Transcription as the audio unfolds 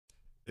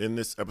In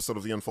this episode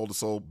of the Unfolded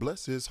Soul,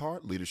 Bless His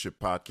Heart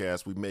Leadership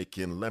Podcast, we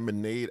making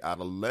lemonade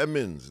out of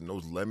lemons. And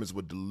those lemons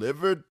were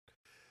delivered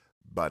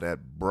by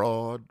that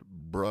broad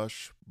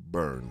brush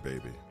burn,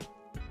 baby.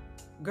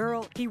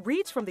 Girl, he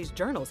reads from these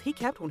journals he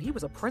kept when he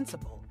was a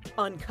principal.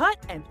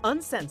 Uncut and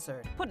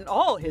uncensored, putting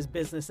all his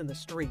business in the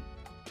street.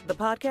 The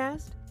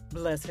podcast,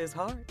 Bless His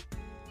Heart.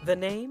 The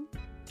name,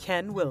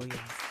 Ken Williams.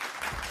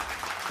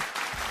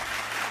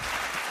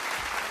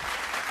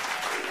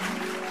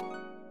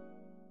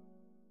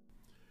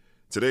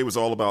 Today was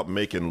all about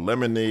making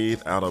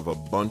lemonade out of a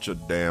bunch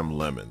of damn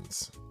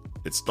lemons.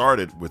 It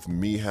started with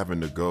me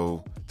having to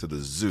go to the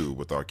zoo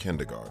with our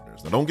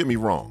kindergartners. Now, don't get me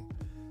wrong.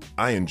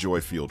 I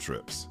enjoy field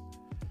trips.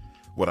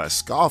 What I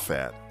scoff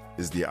at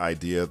is the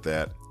idea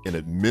that an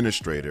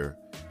administrator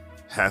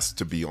has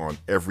to be on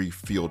every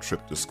field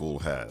trip the school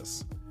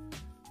has.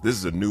 This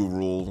is a new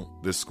rule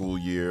this school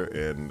year,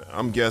 and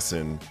I'm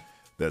guessing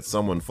that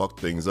someone fucked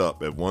things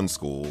up at one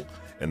school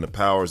and the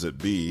powers that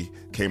be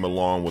came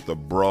along with a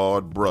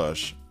broad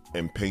brush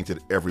and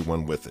painted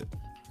everyone with it.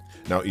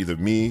 Now, either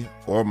me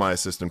or my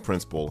assistant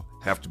principal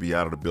have to be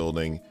out of the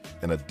building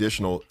an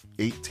additional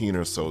 18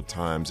 or so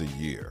times a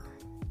year.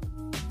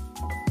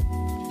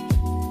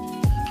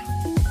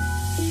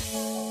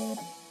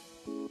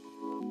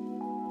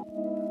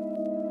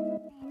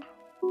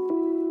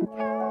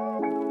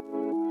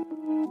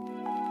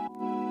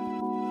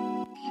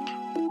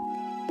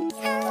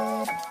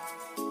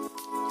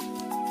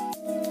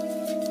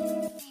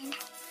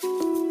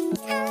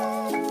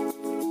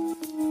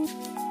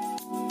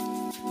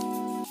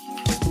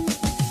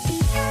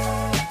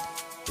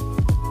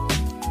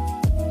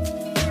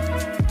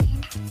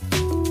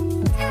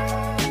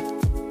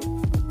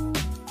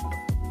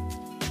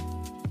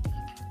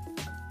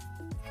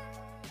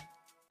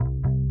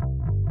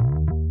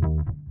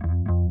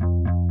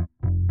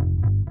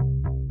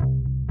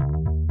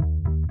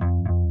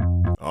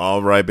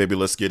 All right, baby,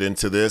 let's get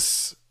into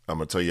this. I'm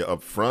going to tell you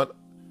up front,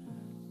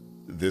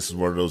 this is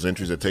one of those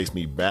entries that takes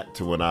me back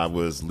to when I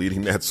was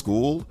leading that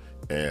school,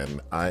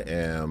 and I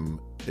am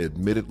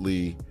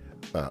admittedly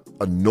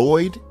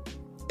annoyed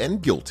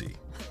and guilty.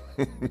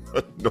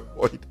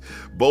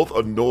 Both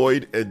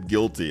annoyed and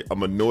guilty.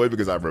 I'm annoyed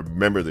because I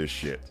remember this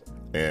shit,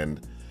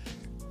 and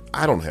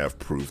I don't have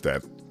proof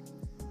that,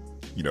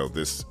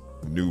 this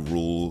new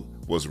rule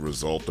was a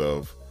result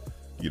of,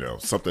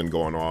 something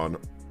going on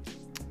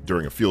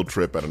during a field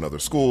trip at another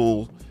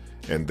school,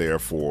 and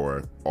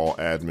therefore all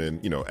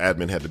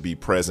admin had to be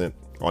present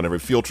on every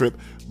field trip,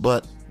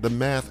 but the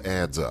math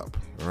adds up,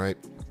 all right?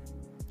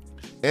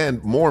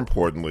 And more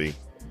importantly,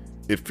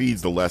 it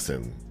feeds the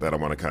lesson that I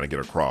want to kind of get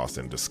across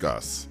and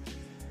discuss.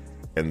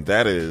 And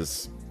that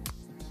is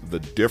the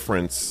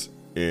difference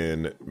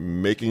in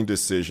making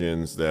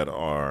decisions that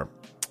are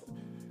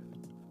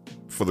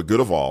for the good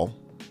of all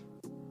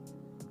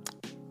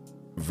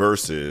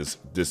versus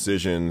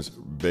decisions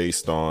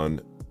based on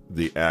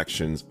the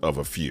actions of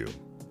a few,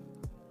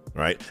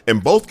 right?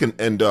 And both can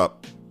end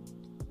up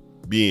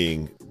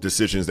being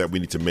decisions that we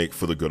need to make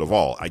for the good of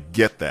all. I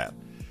get that.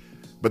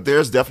 But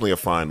there's definitely a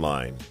fine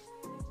line.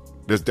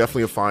 There's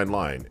definitely a fine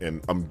line.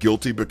 And I'm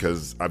guilty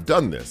because I've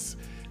done this.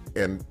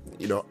 And,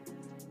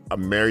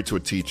 I'm married to a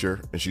teacher,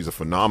 and she's a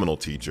phenomenal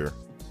teacher,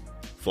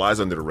 flies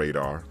under the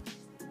radar,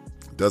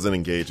 doesn't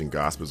engage in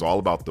gossip, is all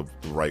about the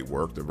right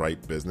work, the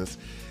right business.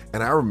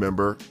 And I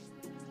remember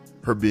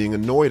her being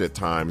annoyed at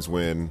times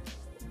when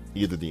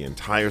either the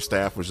entire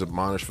staff was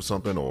admonished for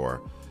something or,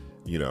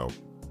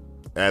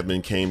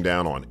 admin came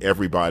down on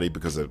everybody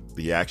because of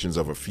the actions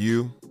of a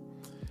few.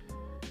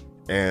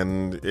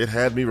 And it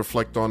had me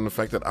reflect on the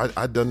fact that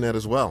I'd done that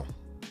as well.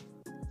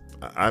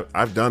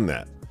 I've done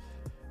that.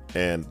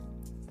 And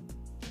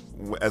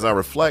as I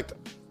reflect,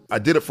 I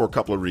did it for a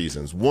couple of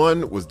reasons.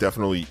 One was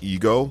definitely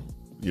ego.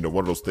 One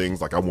of those things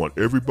like I want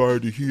everybody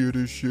to hear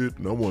this shit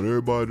and I want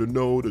everybody to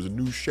know there's a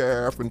new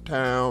sheriff in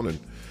town and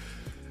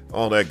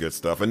all that good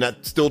stuff. And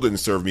that still didn't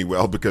serve me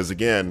well because,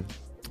 again,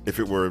 if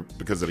it were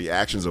because of the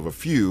actions of a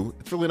few,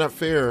 it's really not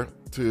fair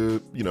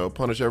to,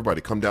 punish everybody,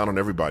 come down on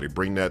everybody,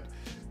 bring that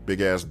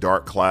big-ass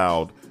dark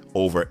cloud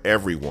over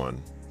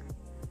everyone.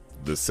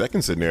 The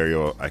second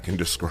scenario I can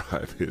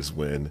describe is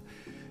when,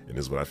 and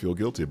is what I feel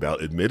guilty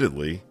about,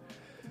 admittedly,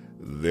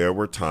 there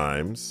were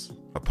times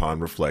upon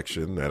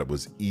reflection that it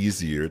was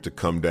easier to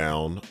come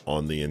down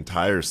on the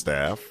entire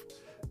staff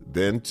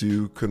than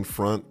to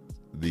confront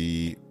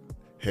the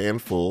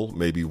handful,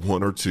 maybe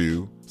one or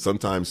two,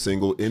 sometimes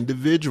single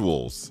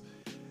individuals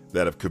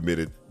that have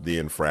committed the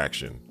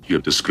infraction. You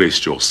have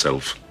disgraced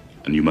yourself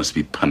and you must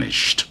be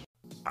punished.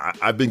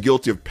 I've been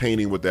guilty of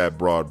painting with that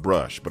broad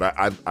brush, but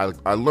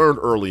I learned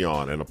early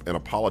on and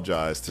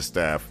apologized to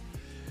staff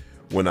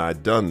when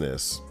I'd done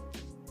this.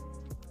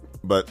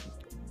 But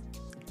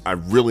I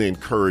really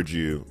encourage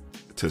you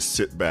to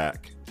sit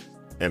back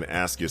and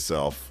ask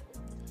yourself,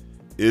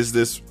 is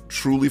this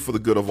truly for the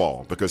good of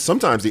all? Because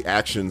sometimes the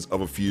actions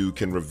of a few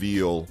can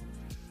reveal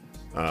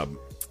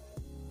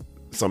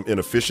some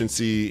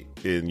inefficiency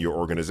in your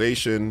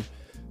organization,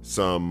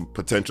 some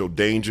potential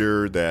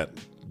danger that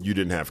you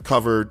didn't have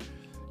covered.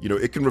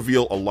 it can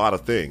reveal a lot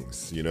of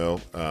things,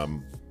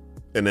 and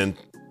then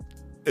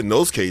in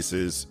those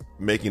cases,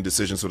 making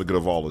decisions for the good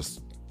of all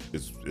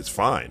is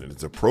fine, and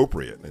it's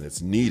appropriate, and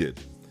it's needed.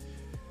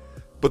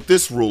 But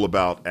this rule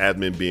about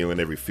admin being on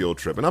every field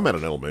trip, and I'm at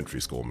an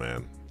elementary school,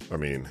 man. I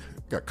mean,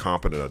 got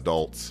competent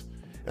adults.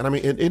 And I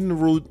mean, in the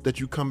rule that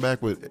you come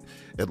back with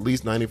at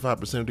least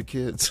 95% of the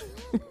kids.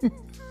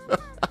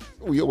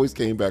 We always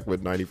came back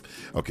with 90.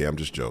 Okay, I'm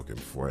just joking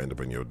before I end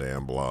up in your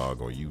damn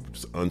blog or you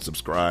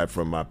unsubscribe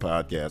from my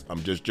podcast.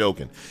 I'm just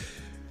joking.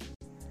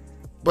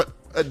 But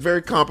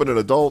very competent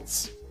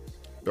adults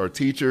are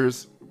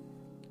teachers.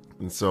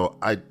 And so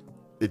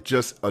it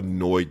just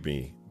annoyed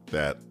me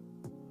that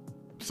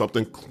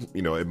something,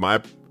 in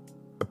my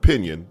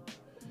opinion,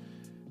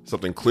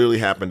 something clearly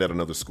happened at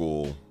another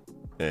school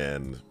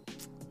and,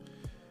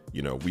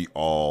 we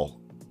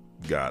all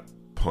got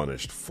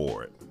punished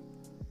for it.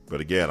 But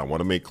again, I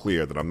want to make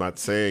clear that I'm not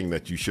saying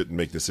that you shouldn't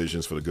make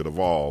decisions for the good of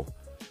all.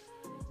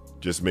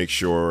 Just make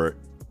sure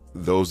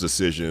those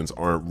decisions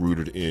aren't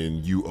rooted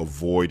in you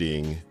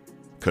avoiding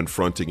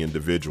confronting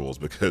individuals,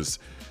 because,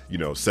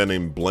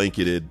 sending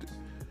blanketed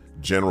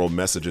general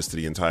messages to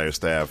the entire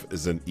staff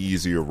is an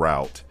easier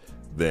route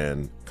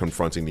than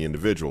confronting the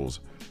individuals.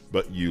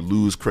 But you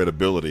lose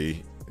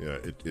credibility.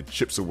 It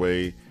chips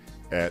away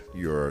at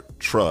your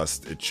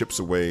trust. It chips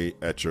away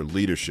at your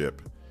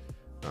leadership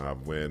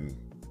when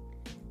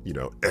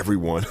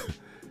everyone,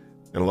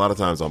 and a lot of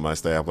times on my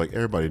staff, like,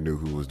 everybody knew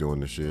who was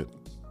doing this shit.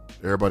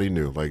 Everybody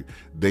knew. Like,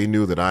 they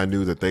knew that I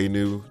knew that they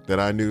knew that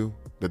I knew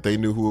that they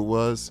knew who it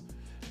was,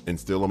 and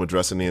still I'm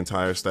addressing the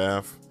entire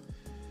staff.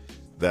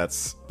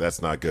 That's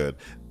not good.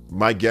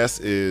 My guess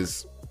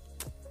is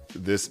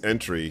this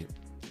entry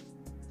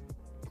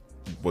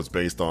was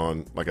based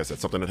on, like I said,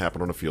 something that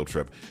happened on a field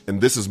trip.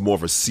 And this is more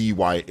of a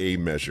CYA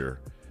measure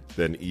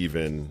than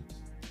even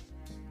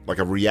like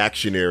a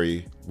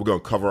reactionary, we're going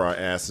to cover our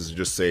asses and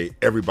just say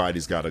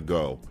everybody's got to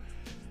go.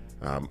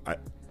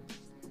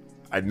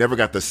 I never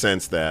got the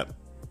sense that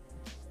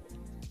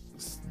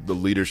the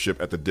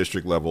leadership at the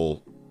district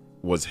level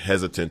was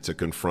hesitant to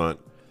confront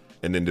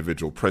an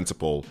individual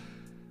principal.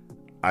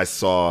 I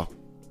saw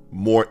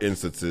more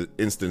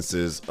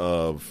instances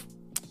of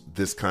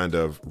this kind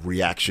of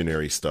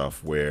reactionary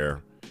stuff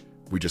where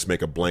we just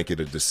make a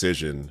blanketed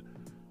decision,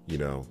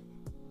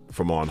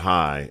 from on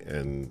high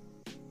and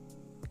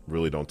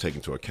really don't take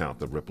into account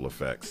the ripple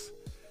effects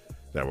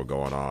that were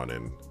going on.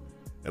 And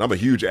I'm a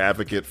huge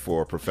advocate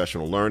for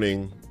professional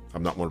learning.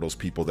 I'm not one of those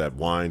people that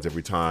whines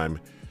every time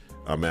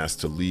I'm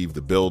asked to leave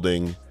the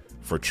building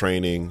for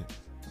training.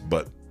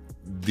 But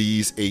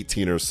these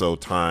 18 or so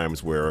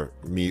times where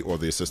me or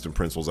the assistant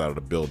principal's out of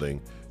the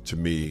building, to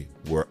me,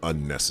 were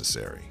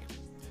unnecessary.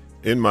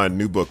 In my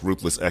new book,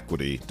 Ruthless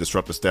Equity,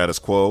 Disrupt the Status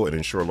Quo and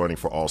Ensure Learning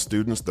for All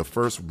Students, the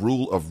first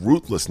rule of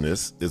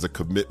ruthlessness is a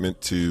commitment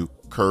to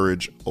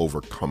courage over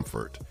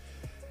comfort.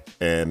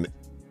 And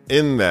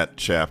in that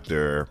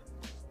chapter,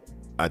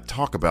 I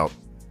talk about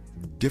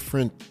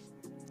different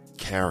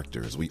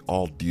characters we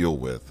all deal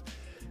with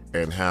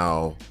and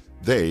how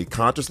they,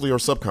 consciously or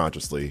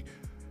subconsciously,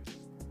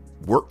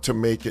 work to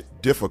make it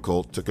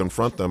difficult to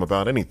confront them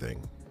about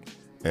anything.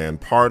 And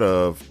part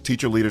of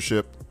teacher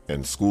leadership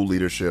and school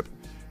leadership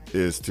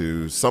is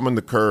to summon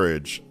the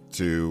courage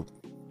to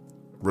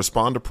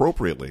respond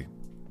appropriately,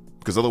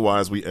 because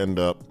otherwise we end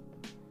up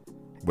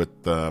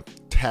with the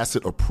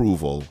tacit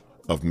approval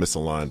of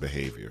misaligned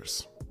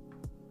behaviors.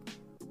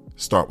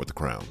 Start with the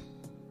crown.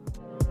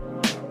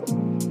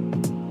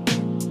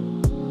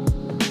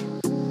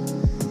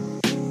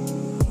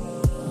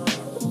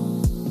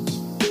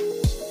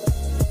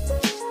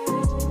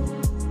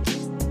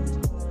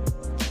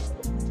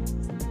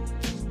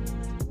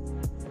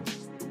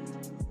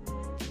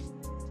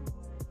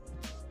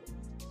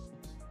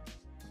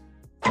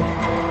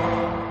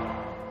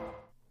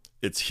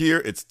 It's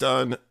here. It's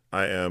done.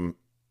 I am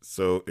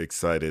so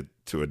excited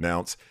to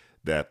announce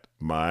that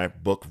my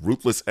book,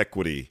 Ruthless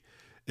Equity,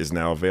 is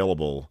now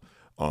available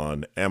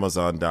on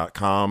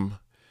Amazon.com.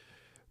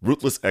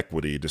 Ruthless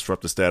Equity,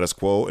 Disrupt the Status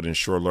Quo and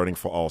Ensure Learning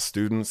for All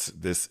Students.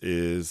 This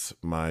is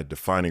my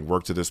defining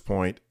work to this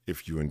point.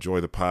 If you enjoy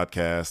the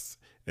podcast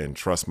and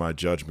trust my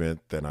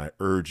judgment, then I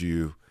urge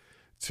you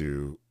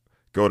to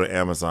go to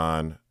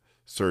Amazon,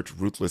 search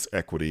Ruthless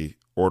Equity,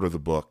 order the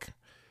book,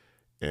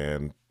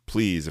 and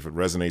please, if it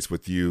resonates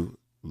with you,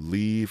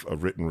 leave a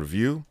written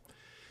review.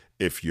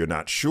 If you're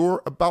not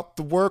sure about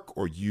the work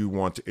or you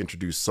want to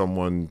introduce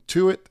someone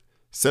to it,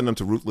 send them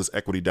to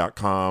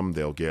ruthlessequity.com.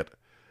 They'll get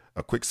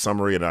a quick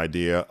summary and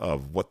idea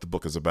of what the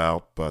book is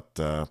about. But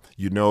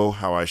you know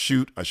how I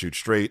shoot. I shoot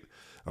straight.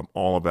 I'm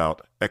all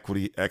about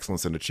equity,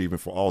 excellence, and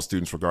achievement for all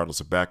students, regardless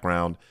of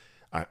background.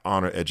 I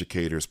honor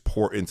educators,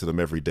 pour into them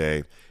every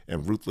day.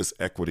 And Ruthless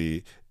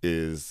Equity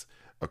is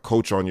a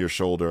coach on your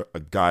shoulder, a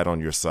guide on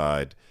your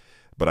side.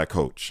 But I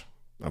coach.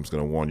 I'm just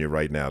going to warn you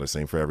right now, this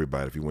ain't for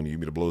everybody. If you want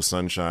me to blow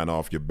sunshine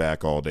off your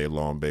back all day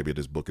long, baby,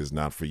 this book is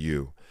not for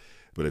you.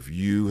 But if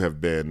you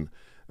have been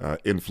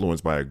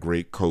influenced by a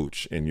great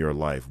coach in your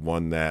life,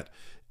 one that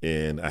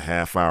in a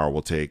half hour.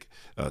 We'll take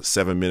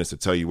 7 minutes to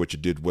tell you what you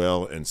did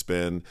well and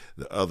spend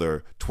the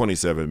other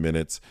 27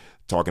 minutes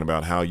talking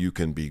about how you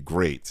can be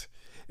great.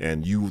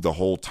 And you, the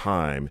whole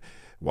time,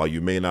 while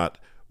you may not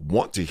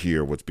want to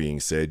hear what's being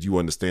said, you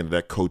understand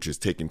that coach is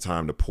taking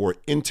time to pour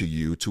into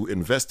you, to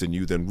invest in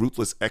you, then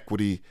Ruthless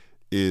Equity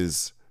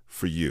is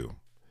for you.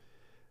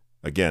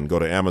 Again, go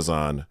to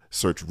Amazon,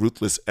 search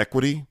Ruthless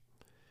Equity,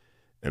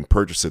 and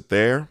purchase it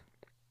there.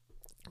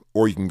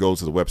 Or you can go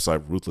to the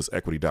website,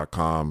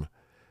 ruthlessequity.com,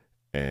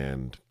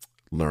 and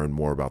learn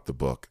more about the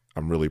book.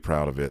 I'm really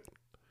proud of it.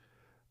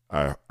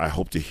 I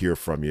hope to hear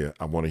from you.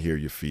 I want to hear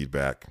your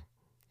feedback.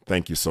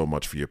 Thank you so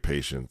much for your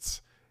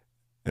patience.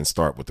 And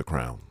start with the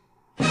crown.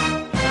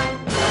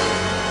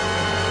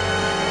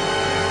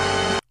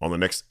 On the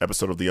next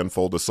episode of the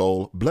Unfold the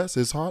Soul, Bless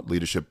His Heart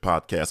Leadership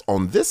Podcast,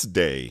 on this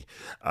day,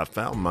 I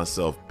found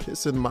myself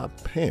pissing my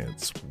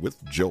pants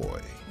with joy.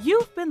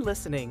 You've been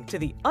listening to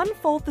the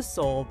Unfold the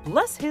Soul,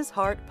 Bless His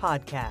Heart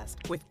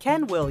Podcast with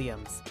Ken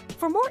Williams.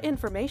 For more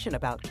information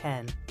about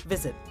Ken,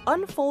 visit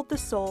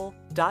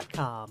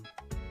unfoldthesoul.com.